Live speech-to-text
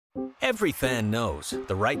Every fan knows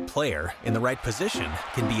the right player in the right position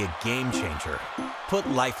can be a game changer. Put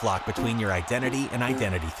LifeLock between your identity and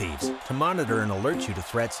identity thieves to monitor and alert you to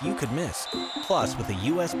threats you could miss. Plus, with a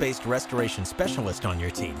U.S.-based restoration specialist on your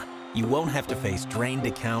team, you won't have to face drained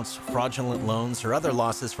accounts, fraudulent loans, or other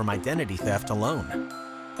losses from identity theft alone.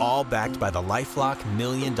 All backed by the LifeLock $1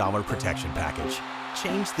 Million Protection Package.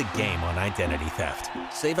 Change the game on identity theft.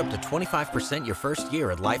 Save up to 25% your first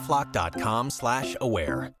year at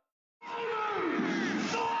LifeLock.com/aware.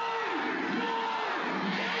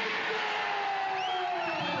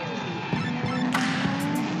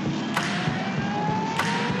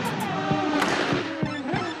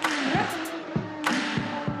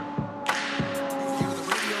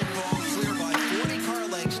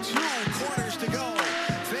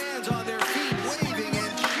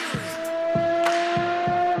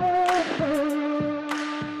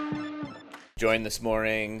 Joined this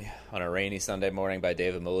morning on a rainy Sunday morning by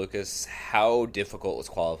David Malukas. How difficult was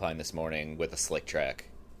qualifying this morning with a slick track?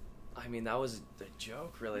 I mean, that was a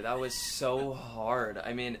joke, really. That was so hard.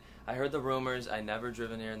 I mean, I heard the rumors. I never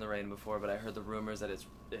driven here in the rain before, but I heard the rumors that it's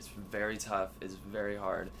very tough, it's very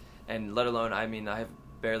hard. And let alone, I mean, I have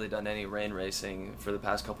barely done any rain racing for the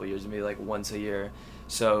past couple of years, maybe like once a year.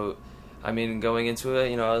 So, I mean, going into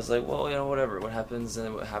it, I was like, well, whatever. What happens,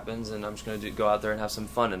 and what happens, and I'm just going to go out there and have some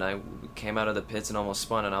fun. And I came out of the pits and almost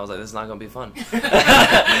spun, and I was like, this is not going to be fun.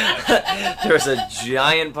 There was a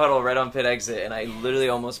giant puddle right on pit exit, and I literally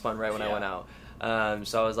almost spun right when I went out.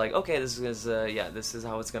 So I was like, okay, this is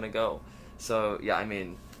how it's going to go. So, yeah, I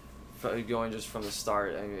mean, going just from the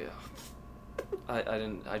start,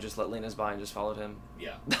 I just let Linus by and just followed him.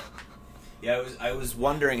 Yeah. Yeah, I was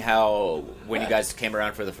wondering how, when you guys came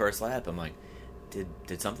around for the first lap, I'm like,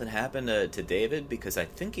 did something happen to David? Because I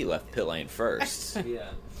think he left pit lane first.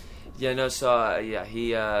 Yeah, no, so,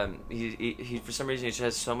 he for some reason, he just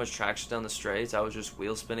has so much traction down the straights. I was just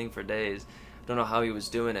wheel spinning for days. I don't know how he was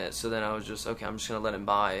doing it. So then I was just, okay, I'm just going to let him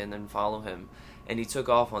by and then follow him. And he took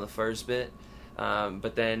off on the first bit.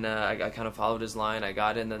 But then I kind of followed his line. I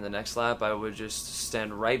got it, and then the next lap I would just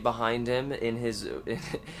stand right behind him in his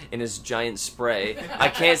giant spray. I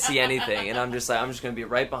can't see anything, and I'm just like, I'm just going to be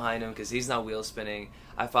right behind him because he's not wheel spinning.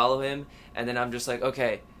 I follow him, and then I'm just like,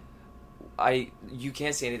 okay, you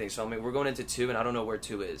can't see anything. So I mean, we're going into 2, and I don't know where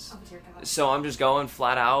 2 is. Oh, dear God. So I'm just going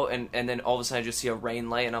flat out, and then all of a sudden I just see a rain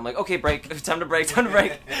light, and I'm like, okay, brake, time to brake.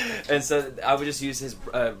 And so I would just use his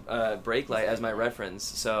brake light as my reference.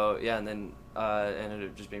 So yeah, and then ended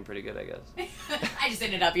up just being pretty good, I guess. I just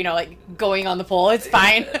ended up, like going on the pole. It's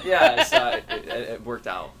fine. Yeah, so it worked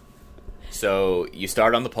out. So you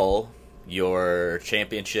start on the pole. Your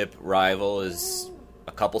championship rival is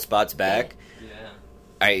a couple spots back.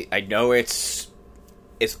 I know it's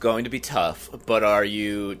going to be tough, but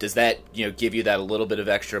does that, give you that a little bit of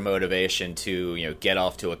extra motivation to, get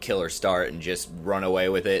off to a killer start and just run away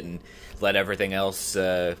with it and let everything else,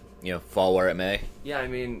 fall where it may? Yeah, I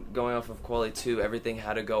mean, going off of Quali 2, everything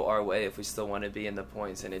had to go our way if we still want to be in the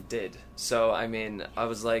points, and it did. So, I mean, I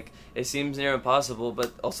was like, it seems near impossible,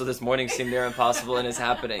 but also this morning seemed near impossible, and it's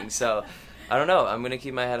happening. So, I don't know. I'm going to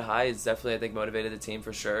keep my head high. It's definitely, I think, motivated the team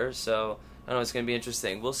for sure. So, I don't know, it's going to be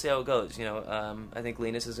interesting. We'll see how it goes. I think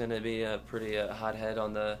Linus is going to be a pretty hothead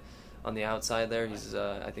on the outside there.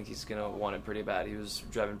 I think he's going to want it pretty bad. He was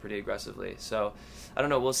driving pretty aggressively. So, I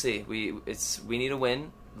don't know. We'll see. We need a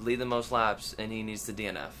win, lead the most laps, and he needs to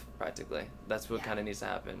DNF, practically. That's what kind of needs to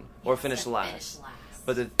happen. Or finish last.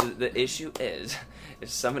 But the issue is, if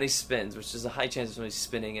somebody spins, which is a high chance of somebody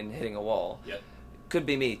spinning and hitting a wall, could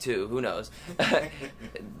be me too, who knows,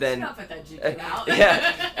 then not put that juju out.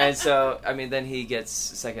 Yeah, and so, I mean, then he gets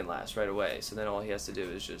second last right away, so then all he has to do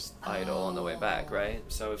is just idle on the way back, right?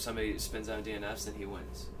 So if somebody spins out DNFs, then he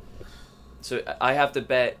wins. So I have to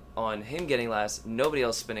bet on him getting last, nobody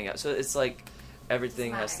else spinning out, so it's like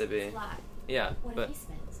everything has to be yeah. What but if he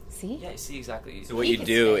spins? See? Yeah, see, exactly. So what you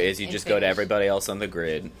do is you just go to everybody else on the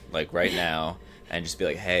grid, like right now, and just be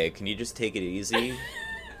like, hey, can you just take it easy?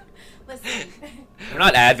 Listen. I'm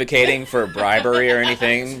not advocating for bribery or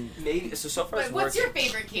anything. Maybe so far. But what's your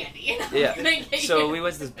favorite candy? Yeah. So we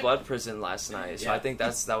went to this blood prison last night. So I think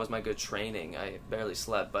that was my good training. I barely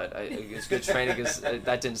slept, but it was good training because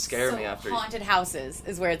that didn't scare me after. Haunted houses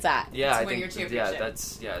is where it's at. Yeah, I think.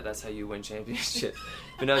 That's how you win championship.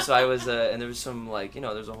 But no, so I was, and there was some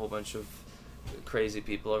there's a whole bunch of crazy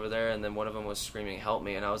people over there, and then one of them was screaming, "Help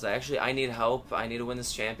me!" And I was like, "Actually, I need help. I need to win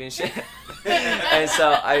this championship."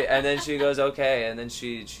 and then she goes, "Okay," and then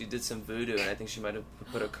she did some voodoo, and I think she might have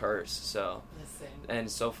put a curse. So, and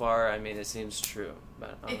so far, I mean, it seems true,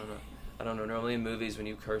 but I don't know. I don't know. Normally in movies, when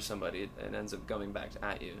you curse somebody, it ends up coming back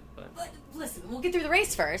at you. But listen, we'll get through the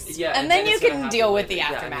race first. Yeah, and then you it's gonna can happen deal with later. the Yeah,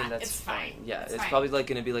 I aftermath. mean, that's it's fine. Yeah, it's fine. probably like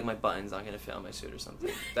going to be like my button's not going to fit on my suit or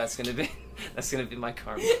something. That's going to be my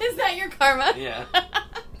karma. Is that your karma? Yeah.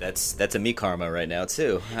 That's a me karma right now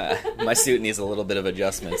too. My suit needs a little bit of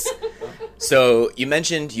adjustments. So you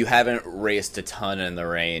mentioned you haven't raced a ton in the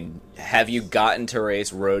rain. Have you gotten to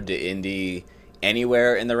race Road to Indy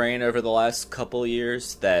anywhere in the rain over the last couple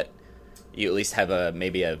years that you at least have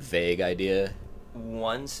maybe a vague idea?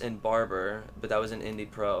 Once in Barber, but that was an Indy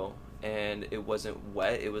Pro, and it wasn't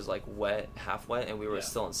wet. It was like wet, half wet, and we were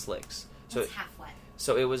still in slicks. So It's half wet.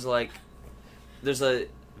 So it was like there's a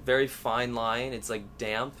very fine line. It's like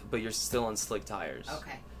damp, but you're still on slick tires.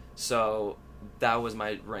 Okay. So that was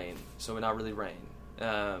my rain. So not really rain.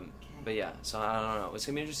 But yeah, so I don't know. It's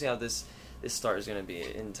going to be interesting how this start is going to be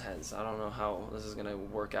intense. I don't know how this is going to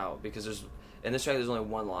work out because in this track there's only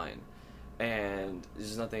one line and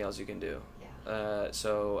there's nothing else you can do. Yeah.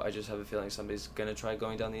 So I just have a feeling somebody's going to try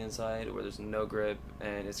going down the inside where there's no grip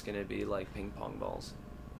and it's going to be like ping pong balls.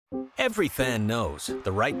 Every fan knows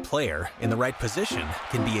the right player in the right position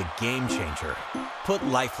can be a game changer. Put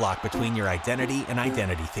LifeLock between your identity and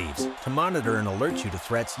identity thieves to monitor and alert you to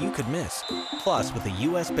threats you could miss. Plus, with a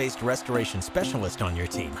U.S.-based restoration specialist on your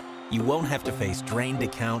team, you won't have to face drained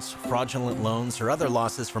accounts, fraudulent loans, or other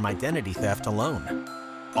losses from identity theft alone.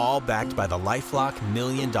 All backed by the LifeLock $1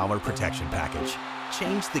 Million Protection Package.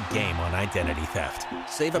 Change the game on identity theft.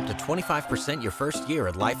 Save up to 25% your first year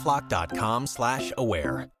at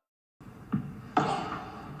LifeLock.com/aware.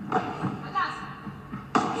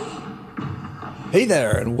 Hey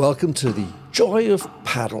there, and welcome to the Joy of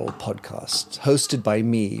Paddle podcast, hosted by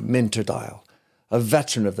me, Minter Dial, a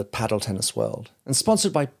veteran of the paddle tennis world, and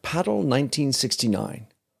sponsored by Paddle 1969.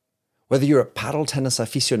 Whether you're a paddle tennis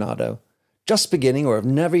aficionado, just beginning, or have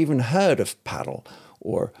never even heard of paddle,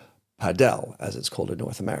 or padel, as it's called in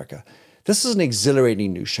North America, this is an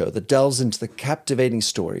exhilarating new show that delves into the captivating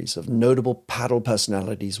stories of notable paddle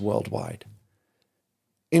personalities worldwide.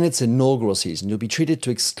 In its inaugural season, you'll be treated to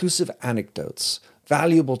exclusive anecdotes,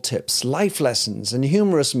 valuable tips, life lessons, and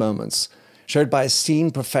humorous moments shared by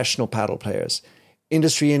esteemed professional paddle players,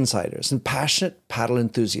 industry insiders, and passionate paddle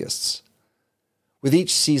enthusiasts. With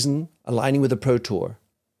each season aligning with the Pro Tour,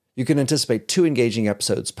 you can anticipate 2 engaging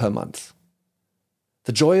episodes per month.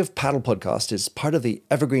 The Joy of Paddle podcast is part of the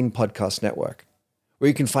Evergreen Podcast Network, where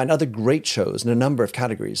you can find other great shows in a number of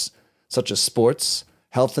categories, such as sports,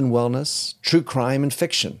 health and wellness, true crime, and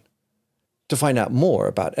fiction. To find out more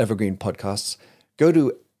about Evergreen Podcasts, go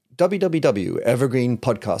to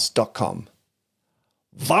www.evergreenpodcast.com.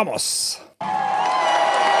 Vamos!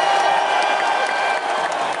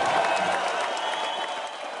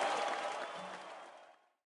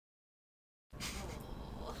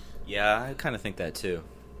 Yeah, I kind of think that too.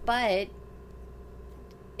 But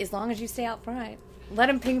as long as you stay out front, let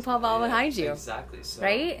him ping pong ball behind you. Exactly. So,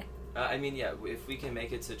 Right? I mean, yeah, if we can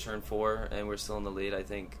make it to turn 4 and we're still in the lead, I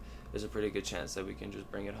think there's a pretty good chance that we can just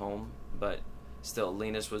bring it home. But still,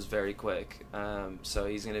 Linus was very quick. So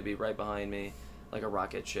he's going to be right behind me like a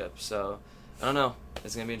rocket ship. So I don't know.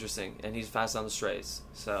 It's going to be interesting. And he's fast on the straights.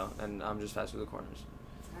 And I'm just fast with the corners.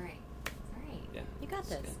 All right. Yeah. You got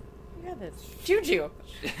this. Okay. You got this. Juju.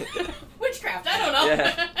 Witchcraft. I don't know.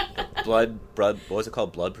 Yeah. Blood, what was it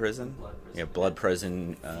called? Blood prison? Blood prison. Yeah, blood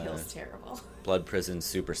prison. Feels terrible. Blood prison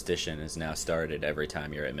superstition is now started. Every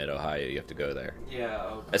time you're at Mid-Ohio, you have to go there. Yeah.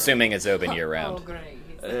 Oh, Assuming it's open year-round. Oh, great.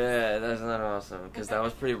 yeah, that's not awesome because that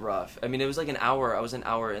was pretty rough. I mean, it was like an hour. I was an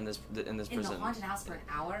hour in this In prison. the haunted house for an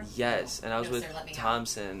hour? Yes, and I was No, with sir, let me out.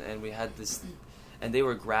 Thompson, and we had this, and they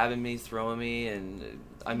were grabbing me, throwing me, and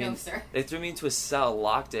I mean, No, sir. they threw me into a cell,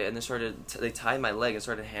 locked it, and they tied my leg and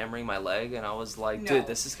started hammering my leg, and I was like, No. dude,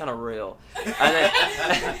 this is kind of real, and then,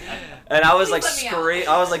 and I was Please like let me out.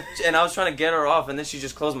 screaming, and I was trying to get her off, and then she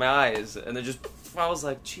just closed my eyes, and then I was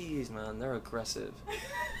like, jeez, man, they're aggressive.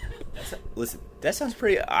 Listen, that sounds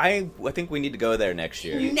pretty... I think we need to go there next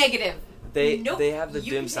year. Negative. They Nope. have the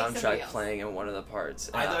You Doom can take somebody soundtrack else. playing in one of the parts.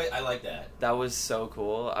 and I like that. That was so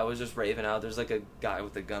cool. I was just raving out. There's like a guy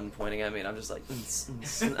with a gun pointing at me, and I'm just like, I'm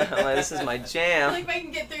like, this is my jam. Like, if I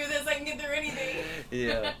can get through this, I can get through anything.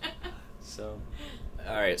 Yeah. So,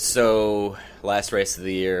 All right, so last race of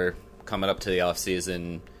the year, coming up to the off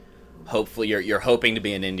season. Hopefully, you're hoping to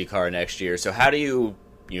be in IndyCar next year. So how do you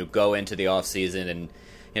go into the off season,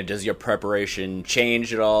 and does your preparation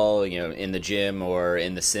change at all? In the gym or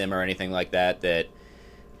in the sim or anything like that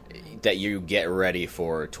you get ready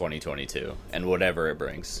for 2022 and whatever it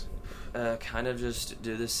brings. kind of just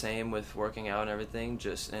do the same with working out and everything.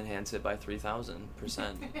 Just enhance it by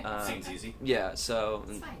 3,000%. Seems easy. Yeah. So.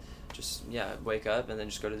 It's fine. just wake up and then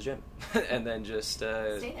just go to the gym, and then just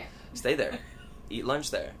stay there, eat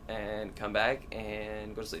lunch there, and come back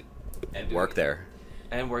and go to sleep, and work there.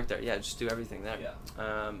 Yeah, just do everything there. Yeah.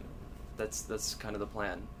 That's kind of the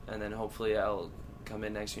plan, and then hopefully I'll come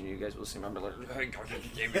in next year and you guys will see me. I'm like, hey, God, you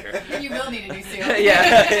came here. You will need a new suit.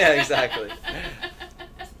 yeah, exactly.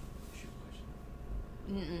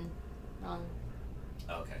 Wrong.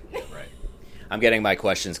 Okay, yeah, right. I'm getting my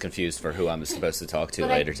questions confused for who I'm supposed to talk to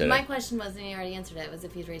later today. My question was, and you already answered it, was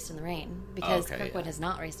if he's raced in the rain. Because Kirkwood has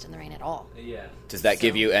not raced in the rain at all. Yeah. Does that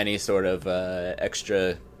give you any sort of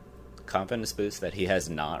extra confidence boost that he has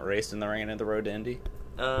not raced in the rain at the road to Indy?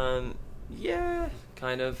 Yeah,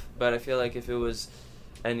 kind of. But I feel like if it was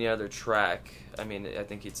any other track, I mean, I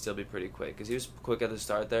think he'd still be pretty quick. Because he was quick at the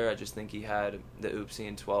start there. I just think he had the oopsie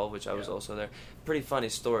in 12, which I was also there. Pretty funny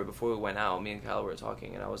story. Before we went out, me and Kyle were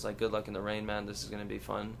talking, and I was like, good luck in the rain, man. This is going to be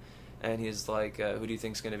fun. And he's like, who do you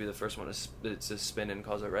think is going to be the first one to spin and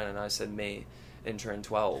cause a red? And I said, me, in turn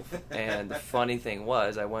 12. And the funny thing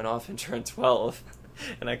was, I went off in turn 12,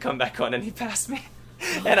 and I come back on, and he passed me.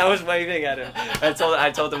 And I was waving at him. I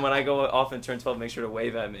told him when I go off in turn 12, make sure to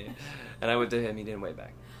wave at me. And I went to him. He didn't wave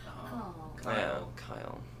back. Oh.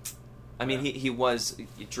 Kyle. I mean, he was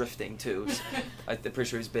drifting too. So I'm pretty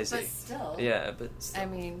sure he's busy. But still. Yeah, but still. I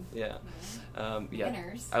mean. Yeah.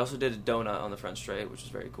 Winners. I also did a donut on the front straight, which was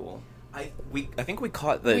very cool. I think we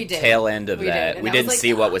caught the tail end of that. We didn't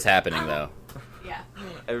see what was happening though. Yeah.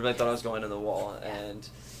 Everybody thought I was going to the wall, and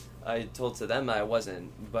I told to them I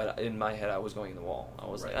wasn't, but in my head I was going in the wall. I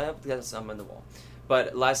was like, yes, I'm in the wall.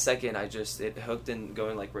 But last second, it hooked in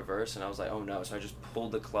going like reverse, and I was like, oh no. So I just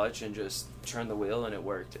pulled the clutch and just turned the wheel, and it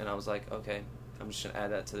worked. And I was like, okay, I'm just going to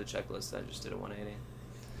add that to the checklist. I just did a 180.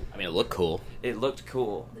 I mean, it looked cool. It looked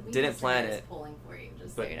cool. Didn't plan it. Pulling for you,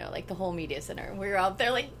 just so you know, like the whole media center. We were out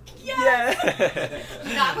there like, yes!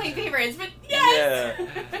 Yeah! Not playing favorites, but yes!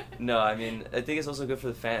 Yeah. No, I mean, I think it's also good for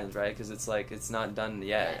the fans, right? Because it's like, it's not done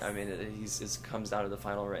yet. Yes. I mean, it comes down to the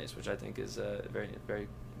final race, which I think is very, very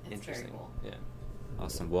interesting. Very cool. Yeah.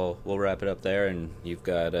 Awesome. Well, we'll wrap it up there, and you've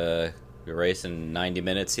got your race in 90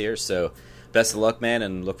 minutes here, so best of luck, man,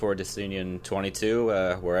 and look forward to seeing you in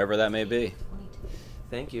 22, wherever that may be.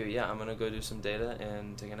 Thank you. Yeah, I'm going to go do some data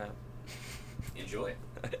and take a nap. Enjoy.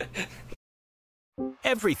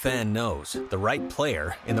 Every fan knows the right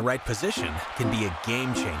player in the right position can be a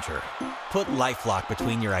game changer. Put LifeLock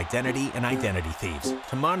between your identity and identity thieves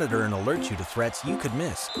to monitor and alert you to threats you could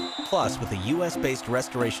miss. Plus, with a U.S.-based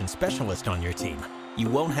restoration specialist on your team, you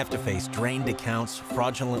won't have to face drained accounts,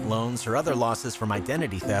 fraudulent loans, or other losses from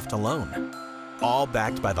identity theft alone. All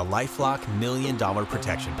backed by the LifeLock $1 Million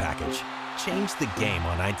Protection Package. Change the game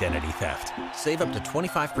on identity theft. Save up to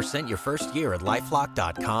 25% your first year at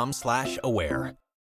LifeLock.com/aware.